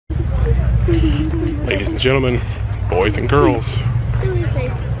Ladies and gentlemen, boys and girls. Silly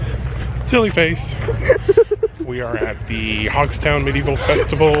face. Silly face. We are at the Hoggetowne Medieval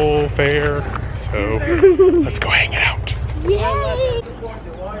Festival Fair, so let's go hang it out. Yay!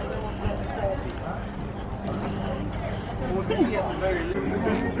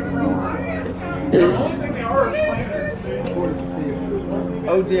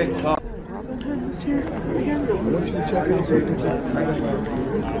 Oh dear God.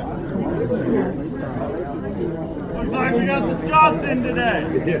 Looks like we got the Scots in today.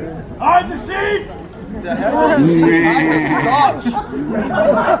 Hide the sheep! The hell is the sheep? Hide the Scotch!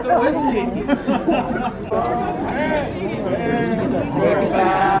 Hide the whiskey!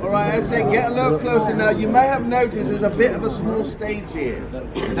 Alright, I say get a little closer now. You may have noticed there's a bit of a small stage here.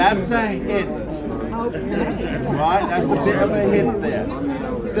 That's a hint. Right, that's a bit of a hint there.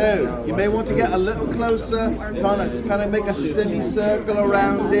 So, you may want to get a little closer, kind of make a semicircle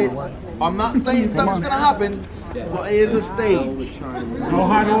around it. I'm not saying something's going to happen, but it is a stage. No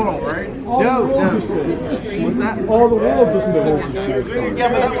high wall, right? No. What's that? All the walls doesn't hold. Yeah,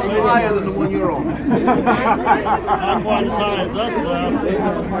 but that one's higher than the one you're on. Not quite as high as us,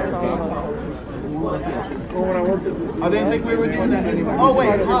 I didn't think we were doing that anymore. Oh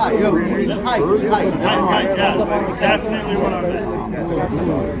wait, high. No, height. Yeah, definitely what I meant.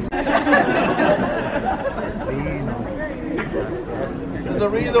 There's a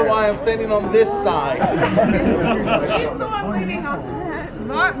reason why I'm standing on this side. He's the one leaning on that,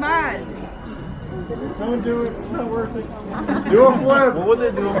 not mine. Don't do it. It's not worth it. Do a flip. What would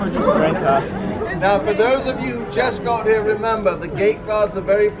they do if I just ran past? Now, for those of you who just got here, remember the gate guards are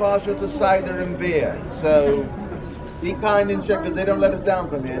very partial to cider and beer. So be kind and check because they don't let us down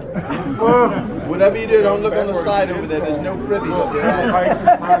from here. Whatever you do, don't look on the side over there. There's no privies up there. Right?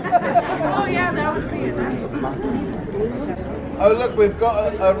 Oh yeah, that would be it. Oh look, we've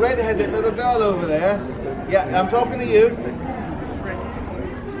got a red-headed little girl over there. Yeah, I'm talking to you.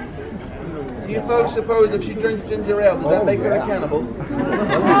 Do you folks suppose if she drinks ginger ale, does that make her a cannibal? No,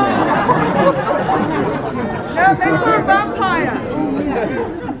 makes her a vampire.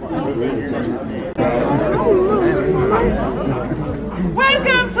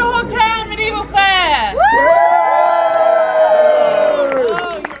 Welcome to Hoggetowne Medieval Fair! Oh,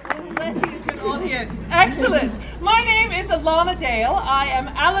 you're already a good audience. Excellent. My name is Alana Dale. I am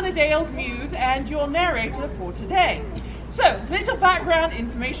Alana Dale's muse and your narrator for today. So, little background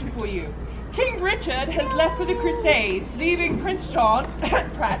information for you. King Richard has left for the Crusades, leaving Prince John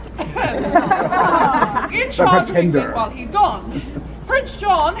Pratt in charge of England while he's gone. Prince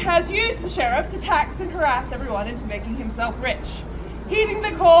John has used the sheriff to tax and harass everyone into making himself rich. Heeding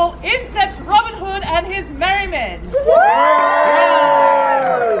the call, in steps Robin Hood and his merry men. They're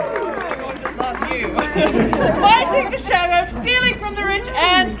going to love you. Fighting the sheriff, stealing from the rich,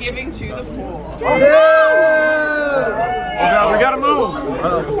 and giving to the poor. Oh no, we gotta move.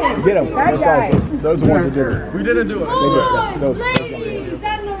 Get him. Those are the ones that did it. We didn't do it. Lord, ladies,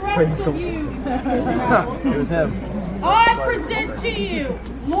 and the rest of you. It was him. I present to you,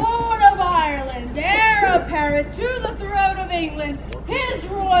 Lord of Ireland, heir apparent to the throne of England, His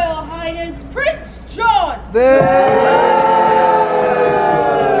Royal Highness Prince John. Hey,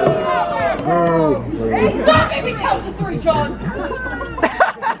 don't make me count to 3, John.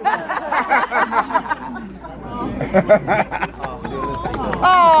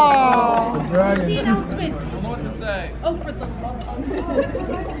 Oh. The announcements. I don't know what to say. Oh, for the love of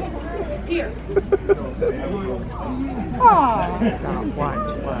Here.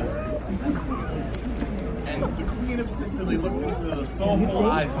 And the Queen of Sicily looked into the soulful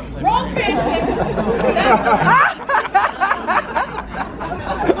eyes and was like, Wrong fanfic.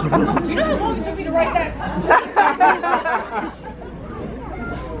 Do you know how long it took me to write that?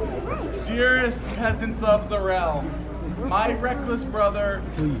 Dearest peasants of the realm, my reckless brother,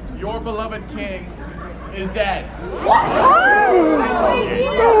 your beloved king, is dead.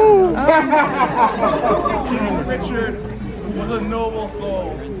 King Richard was a noble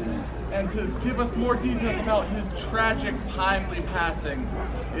soul, and to give us more details about his tragic, timely passing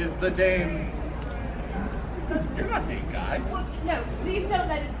is the Dame. You're not Dame Guy. No, please don't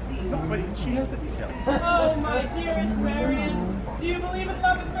let it speak. No, but she has the details. Oh, my dearest Marion, do you believe in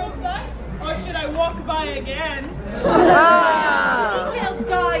love at first sight? Or should I walk by again? The details,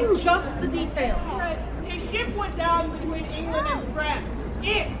 Guy, just the details. His ship went down between England and France.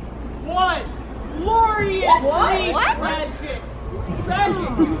 It was gloriously tragic. Tragic,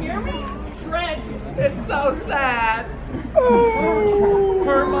 you hear me? Tragic. It's so sad.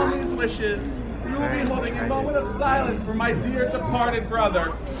 Per mommy's wishes, we will be holding a moment of silence for my dear departed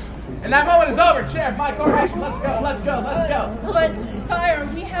brother, And that moment is over. Sheriff, my coronation. Let's go, let's go, let's go. But, sire,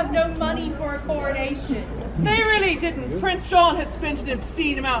 we have no money for a coronation. They really didn't. Prince John had spent an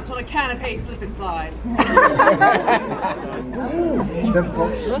obscene amount on a canapé slip and slide.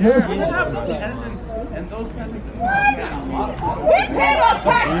 And those peasants.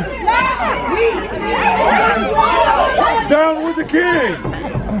 Down with the king!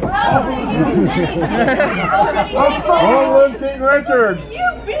 Long live King Richard!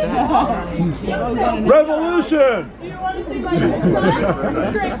 Revolution! Do you want to see my good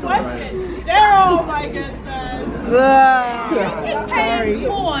side? Trick question. They're all my good sides. You can pay in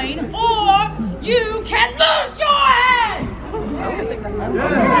coin, or you can lose your heads!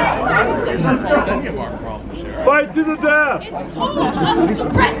 Fight to the death! It's called a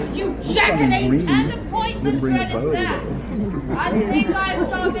threat, you jackanapes! And a pointless threat is that. I'd say live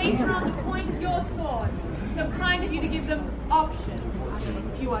starvation on the point of your sword. So kind of you to give them options.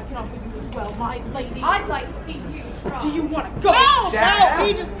 You, I can offer you as well, my lady. I'd like to see you try. Do you want to go? No,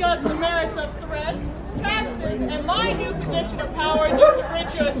 we discussed the merits of threats, taxes, and my new position of power due to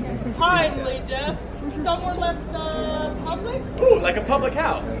Richard's timely death. Some were less public. Ooh, like a public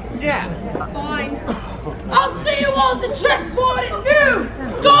house. Yeah. Fine. I'll see you all at the chessboard at noon!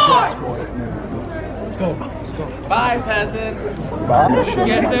 Guards! Let's go. Let's go. Bye, peasants.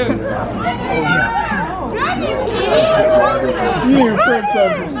 Guess who? You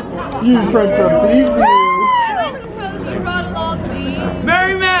prince of thieves, you! And I suppose you brought along the...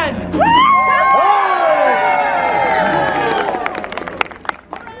 Merry men!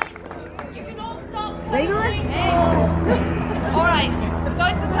 You can all stop playing. Alright, so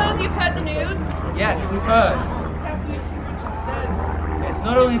I suppose you've heard the news? Yes, we've heard. Yes,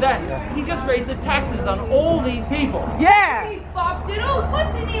 not only that, he's just raised the taxes on all these people. He bopped it. Oh,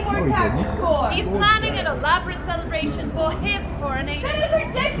 what's he need more taxes for? He's planning an elaborate celebration for his coronation. That is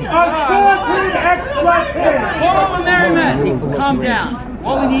ridiculous! Whoa, merry men, calm down.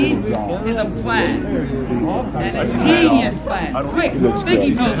 What we need is a plan. And a genius plan. Quick,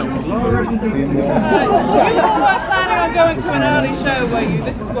 thinking puzzle. You weren't planning on going to an early show, were you?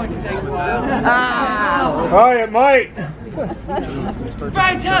 This is going to take a while. Oh, it might!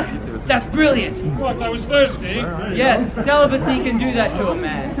 Right, Tuck! That's brilliant. What, I was thirsty? Yes, celibacy can do that to a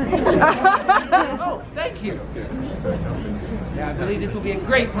man. Oh, thank you. Yeah, I believe this will be a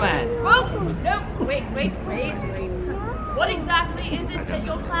great plan. Oh, no, wait. What exactly is it that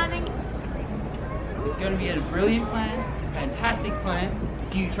you're planning? It's going to be a brilliant plan, fantastic plan.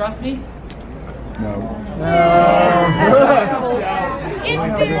 Do you trust me? No. In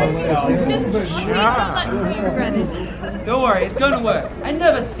theory, just please don't let me regret it. Don't worry, it's going to work. I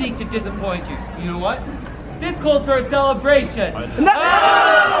never seek to disappoint you. You know what? This calls for a celebration. No!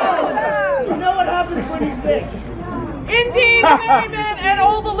 You know what happens when you're sick? Indeed, the merry men and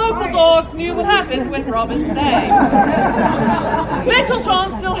all the local dogs knew what happened when Robin sang. Little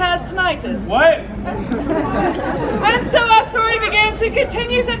John still has tinnitus. What? And so our story begins and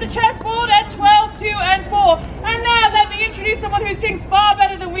continues at the chessboard at 12, 2, and 4. And now let me introduce someone who sings far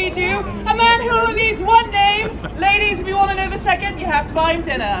better than we do. A man who only needs one name. Ladies, if you want to know the second, you have to buy him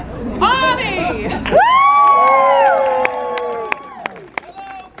dinner. Arnie!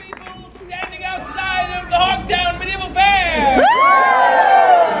 The Hoggetowne Medieval Fair!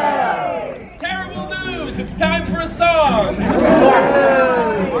 Terrible news! It's time for a song!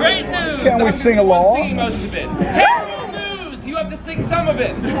 Great news! Can we sing along? Singing most of it. Terrible news! You have to sing some of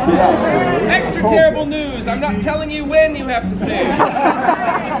it. Extra terrible news! I'm not telling you when you have to sing.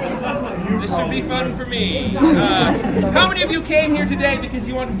 This should be fun for me. How many of you came here today because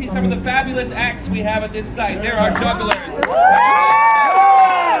you want to see some of the fabulous acts we have at this site? There are jugglers.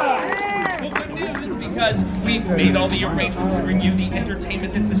 Because we've made all the arrangements to bring you the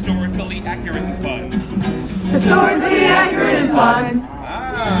entertainment that's historically accurate and fun. Historically accurate and fun.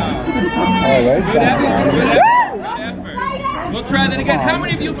 Wow. Good effort, good effort. We'll try that again. How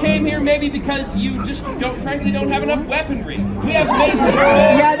many of you came here maybe because you just frankly don't have enough weaponry? We have maces.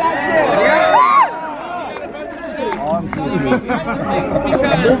 Yeah, that's it.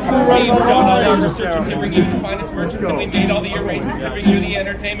 Because we've done all our research to bring you the finest merchants and we made all the arrangements to bring you the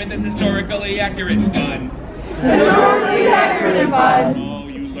entertainment that's historically accurate and fun. Historically accurate and fun. Oh,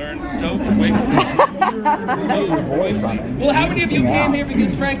 you learned so quickly. Well, how many of you came here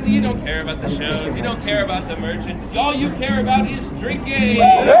because frankly you don't care about the shows, you don't care about the merchants, all you care about is drinking?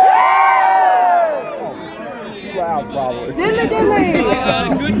 Loud, probably.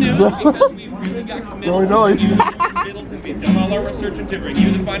 Good news, because we really got committed to riddles and we've done all our research and to bring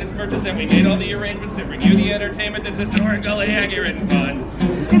you the finest merchants and we made all the arrangements to bring you the entertainment that's historically accurate and fun.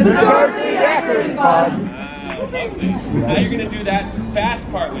 Historically accurate and fun. Wow, Lovely. Now you're going to do that fast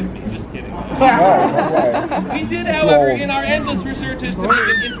part with me. Just kidding. We did, however, in our endless researches to make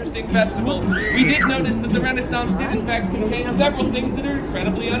an interesting festival, we did notice that the Renaissance did in fact contain several things that are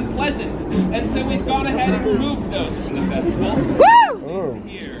incredibly unpleasant. And so we've gone ahead and removed those from the festival. Woo!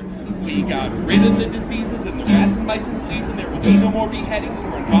 Here, we got rid of the diseases and the rats and mice and fleas, and there will be no more beheadings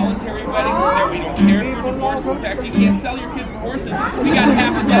or involuntary weddings. There we don't care for divorce. In fact, you can't sell your kid for horses. We got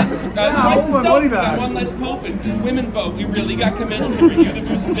half of that, twice the soap, we got one less pope, and women vote. We really got committed to bring you the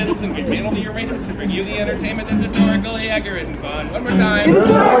booze and fiddles, and we handle the arrangements to bring you the entertainment that's historically accurate and fun. One more time.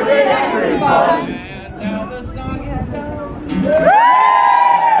 Historically accurate and fun. And now the song is done.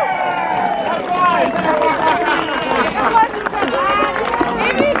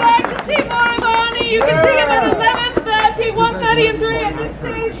 If you'd like to see more of Arne, you can see him at 11:30, 1:30 and 3 at this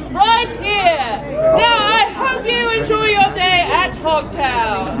stage right here. Now, I hope you enjoy your day at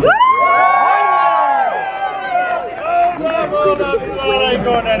Hoggetowne. Hold up, I ain't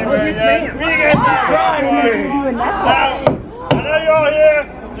going anywhere yet. We get that right. Now, I know you're all here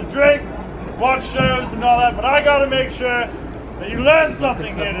to drink, watch shows and all that, but I gotta make sure that you learn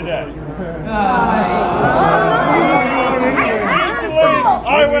something here today. Recently,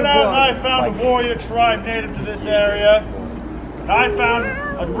 I went out and I found a warrior tribe native to this area, and I found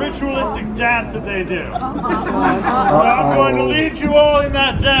a ritualistic dance that they do. So I'm going to lead you all in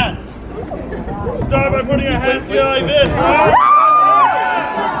that dance. Start by putting your hands together like this, right?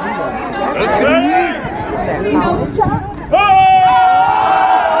 Ready?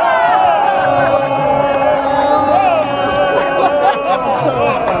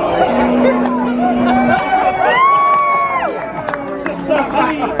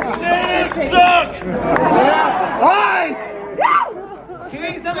 He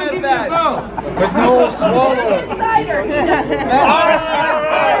said that. But no swallow.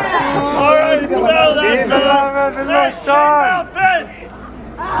 All right, it's about that time. Let's check out Vince.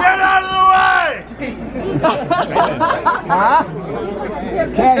 Get out of the way! Huh?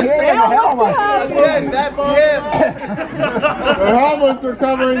 Can't hear you in the helmet. Again, that's him. The helmets are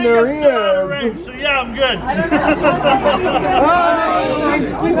covering their ears. So yeah, I'm good.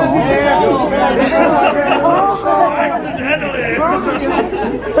 Accidentally.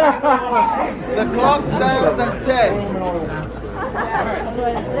 The clock sounds at 10.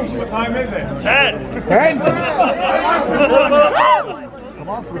 What time is it? 10. 10. Come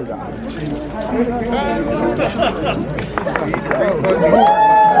on through that.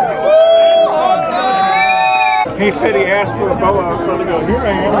 He said he asked for a bow. I was going to go, here I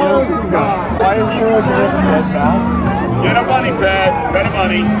am. Why is there a dead fast? Get a money pad. Get a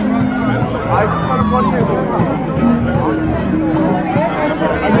money. I put a money in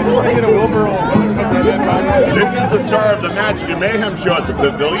This is the star of the Magic and Mayhem show at the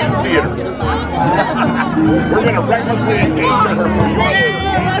Pavilion Theater. We're going to recklessly engage her for your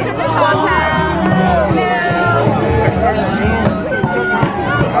Welcome to Hoggetowne.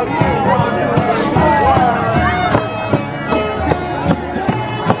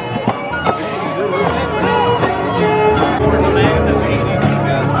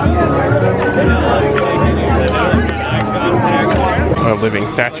 A living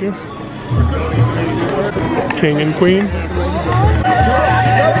statue. King and Queen.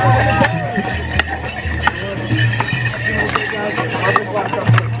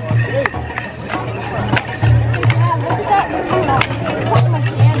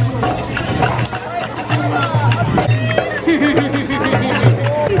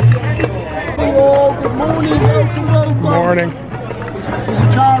 Good morning, welcome. Morning. There's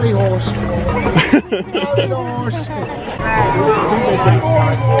a Charlie horse. Charlie horse.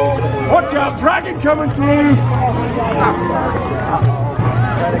 Watch out, dragon coming through.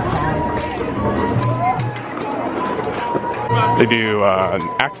 They do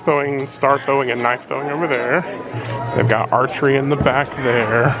axe throwing, star throwing, and knife throwing over there. They've got archery in the back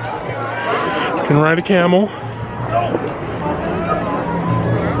there. You can ride a camel.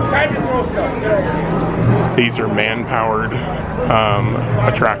 These are man-powered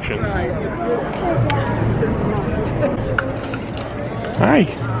attractions. Hi.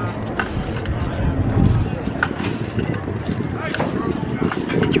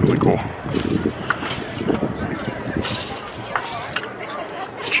 That's really cool.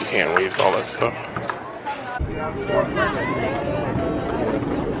 She hand weaves all that stuff.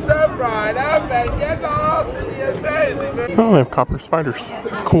 Oh, they have copper spiders.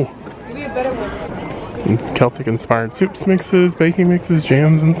 That's cool. It's Celtic inspired soups mixes, baking mixes,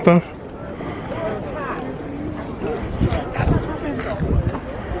 jams and stuff.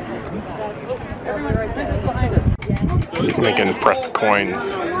 He's making pressed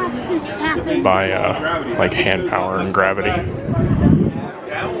coins by like hand power and gravity.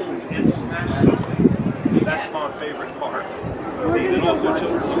 That's my favorite part. And also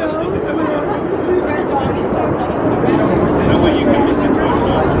children listening to heaven. That way you can listen to it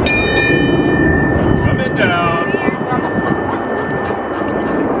all. Coming down.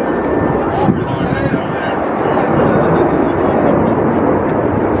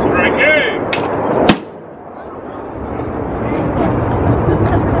 Striking!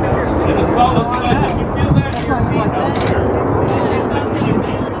 And a solid cut. Did you feel that in your feet out there?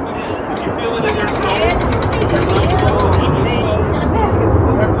 Did you feel it in your soul?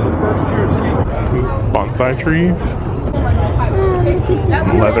 Bonsai trees,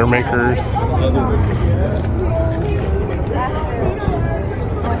 leather makers,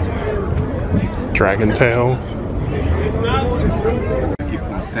 dragon tails. Keep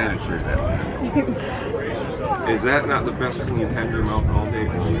them sanitary that way. Is that not the best thing you've had in your mouth all day?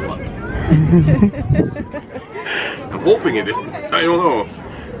 I'm hoping it is. I don't know.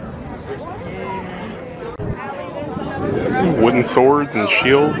 Wooden swords and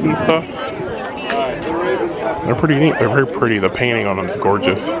shields and stuff. They're pretty neat. They're very pretty. The painting on them is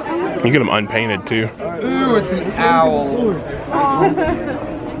gorgeous. You get them unpainted too. Ooh, it's an owl.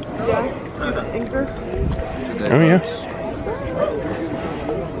 Oh yeah.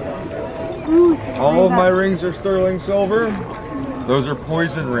 All of my rings are sterling silver. Those are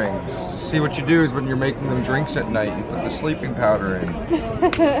poison rings. See, what you do is when you're making them drinks at night, you put the sleeping powder in.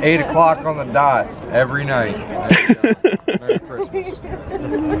 8 o'clock on the dot every night. Merry Christmas.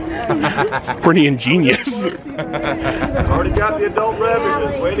 It's pretty ingenious. Already got the adult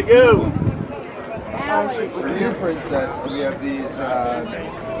beverages. Way to go. For you, princess, we have these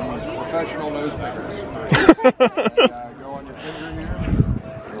professional nose pickers. Go on your finger here.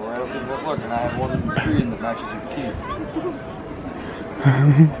 Go right up to the look, and I have one in the tree that matches your teeth.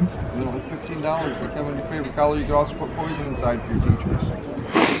 They're only $15. They come in your favorite color. You can also put poison inside for your teachers.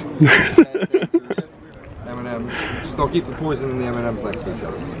 M&M's. Still keep the poison in the M&M's next to each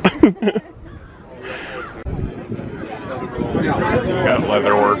other. Got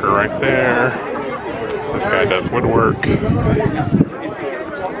leather worker right there. This guy does woodwork.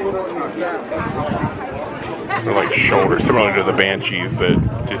 They're like shoulders, similar to the Banshees that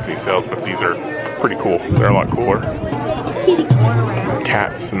Disney sells, but these are pretty cool. They're a lot cooler.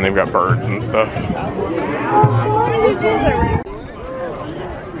 Cats, and they've got birds and stuff.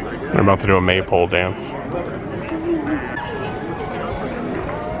 They're about to do a maypole dance.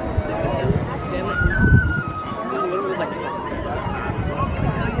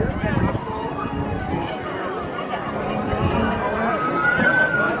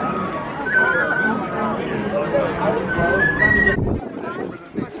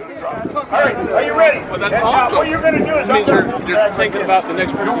 Alright, are you ready? Well, that's awesome. What you're going to do is you're thinking about the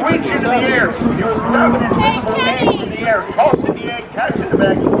next person. You reach into the air. You grab an invisible egg in the air, toss in the egg, catch in the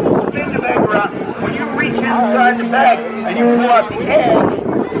bag, spin the bag around. When you reach inside the bag and you pull out the egg,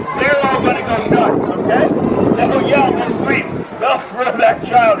 they're all going to go nuts, okay? They'll yell, they'll scream. They'll throw that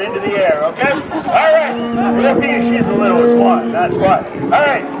child into the air, okay? Alright. Really, she's the littlest one. That's why.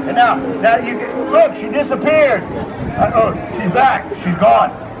 Alright, and now you can, look, she disappeared. Oh, she's back. She's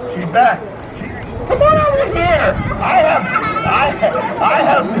gone. She's back. Come on over here. I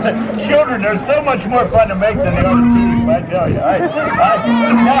have children. They're so much more fun to make than the other team, I tell you.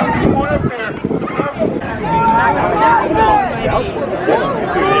 Now, come on up here.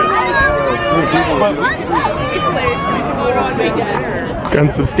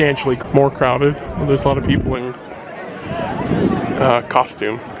 Gotten substantially more crowded. There's a lot of people in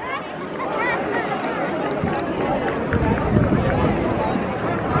costume.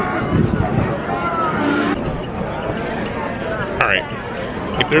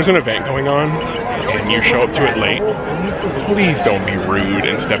 If there's an event going on and you show up to it late, please don't be rude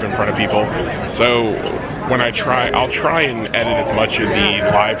and step in front of people. So when I'll try and edit as much of the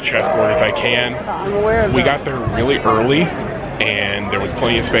live chessboard as I can. We got there really early and there was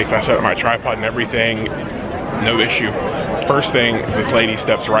plenty of space. I set up my tripod and everything, no issue. First thing is this lady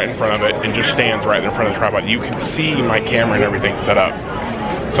steps right in front of it and just stands right in front of the tripod. You can see my camera and everything set up.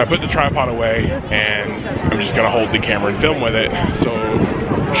 So I put the tripod away and I'm just gonna hold the camera and film with it. So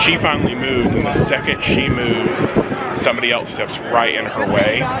she finally moves, and the second she moves, somebody else steps right in her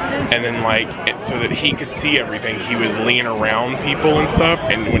way. And then so that he could see everything, he would lean around people and stuff.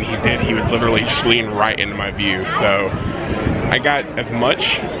 And when he did, he would literally just lean right into my view. So I got as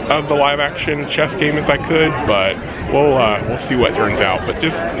much of the live action chess game as I could, but we'll see what turns out. But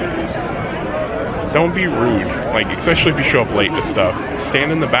just don't be rude, especially if you show up late to stuff.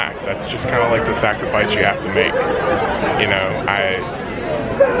 Stand in the back. That's just kind of like the sacrifice you have to make. You know,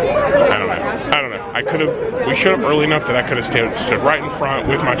 I don't know. I could have, we showed up early enough that I could have stood right in front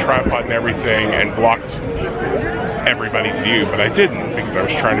with my tripod and everything and blocked everybody's view, but I didn't because I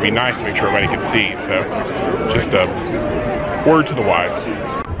was trying to be nice to make sure everybody could see. So just a word to the wise.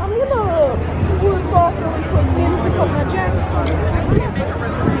 I'm gonna pull this off really quickly and zip up my jacket.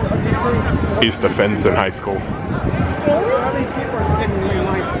 I used to fence in high school.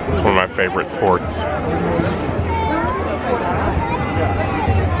 It's one of my favorite sports.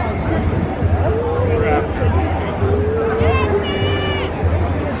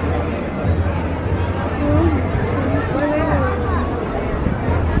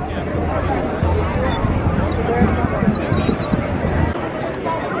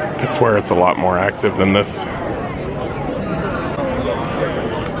 I swear it's a lot more active than this.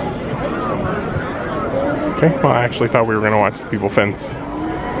 Okay, well I actually thought we were going to watch people fence.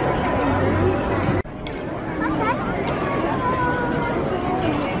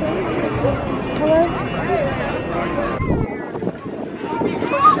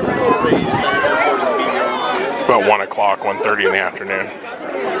 It's about 1 o'clock, 1:30 in the afternoon.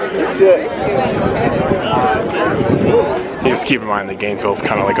 You just keep in mind that Gainesville is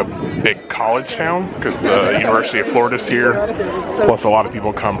kind of like a big college town because the University of Florida's here. Plus a lot of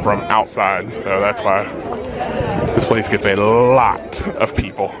people come from outside, so that's why this place gets a lot of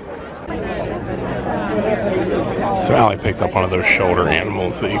people. So Allie picked up one of those shoulder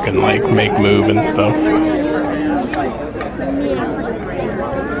animals that you can like make move and stuff.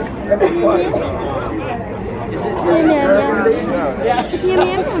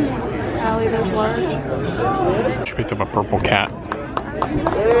 Allie, there's large. She picked up a purple cat.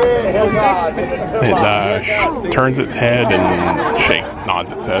 It turns its head and shakes,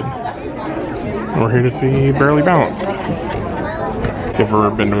 nods its head. We're here to see Barley Balanced. If you've ever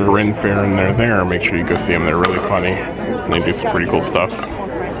been to a Ren Fair and they're there, make sure you go see them. They're really funny. And they do some pretty cool stuff.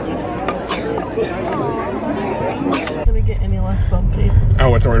 Gonna get any less bumpy. I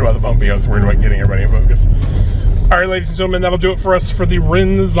wasn't worried about the bumpy. I was worried about getting everybody in focus. All right, ladies and gentlemen, that'll do it for us for the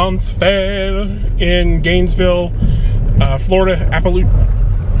Renaissance Faire in Gainesville, Florida. I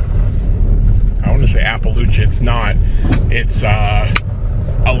want to say Appalachia. It's not. It's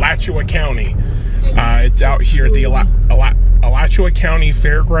Alachua County. It's out here at the Alachua County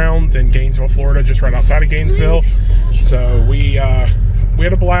Fairgrounds in Gainesville, Florida, just right outside of Gainesville. So we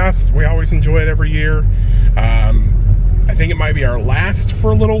had a blast. We always enjoy it every year. I think it might be our last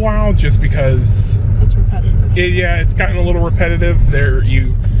for a little while, just because it's repetitive. Yeah, it's gotten a little repetitive.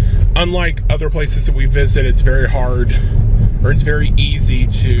 Unlike other places that we visit, it's very hard, or it's very easy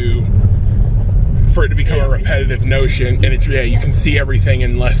for it to become a repetitive notion, and you can see everything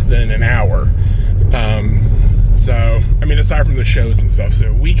in less than an hour. So, I mean, aside from the shows and stuff,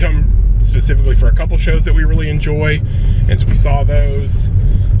 so we come specifically for a couple shows that we really enjoy, and so we saw those.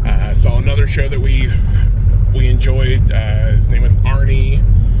 Saw another show that we enjoyed. His name was Arne,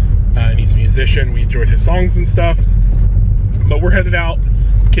 and he's a musician. We enjoyed his songs and stuff, but we're headed out.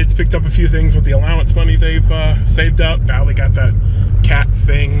 Kids picked up a few things with the allowance money they've saved up. Allie got that cat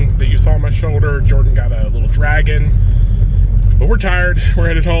thing that you saw on my shoulder. Jordan got a little dragon. But we're tired. We're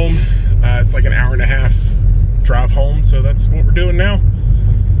headed home. It's like an hour-and-a-half drive home, so that's what we're doing now.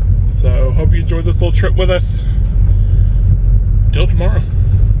 So hope you enjoyed this little trip with us. Till tomorrow.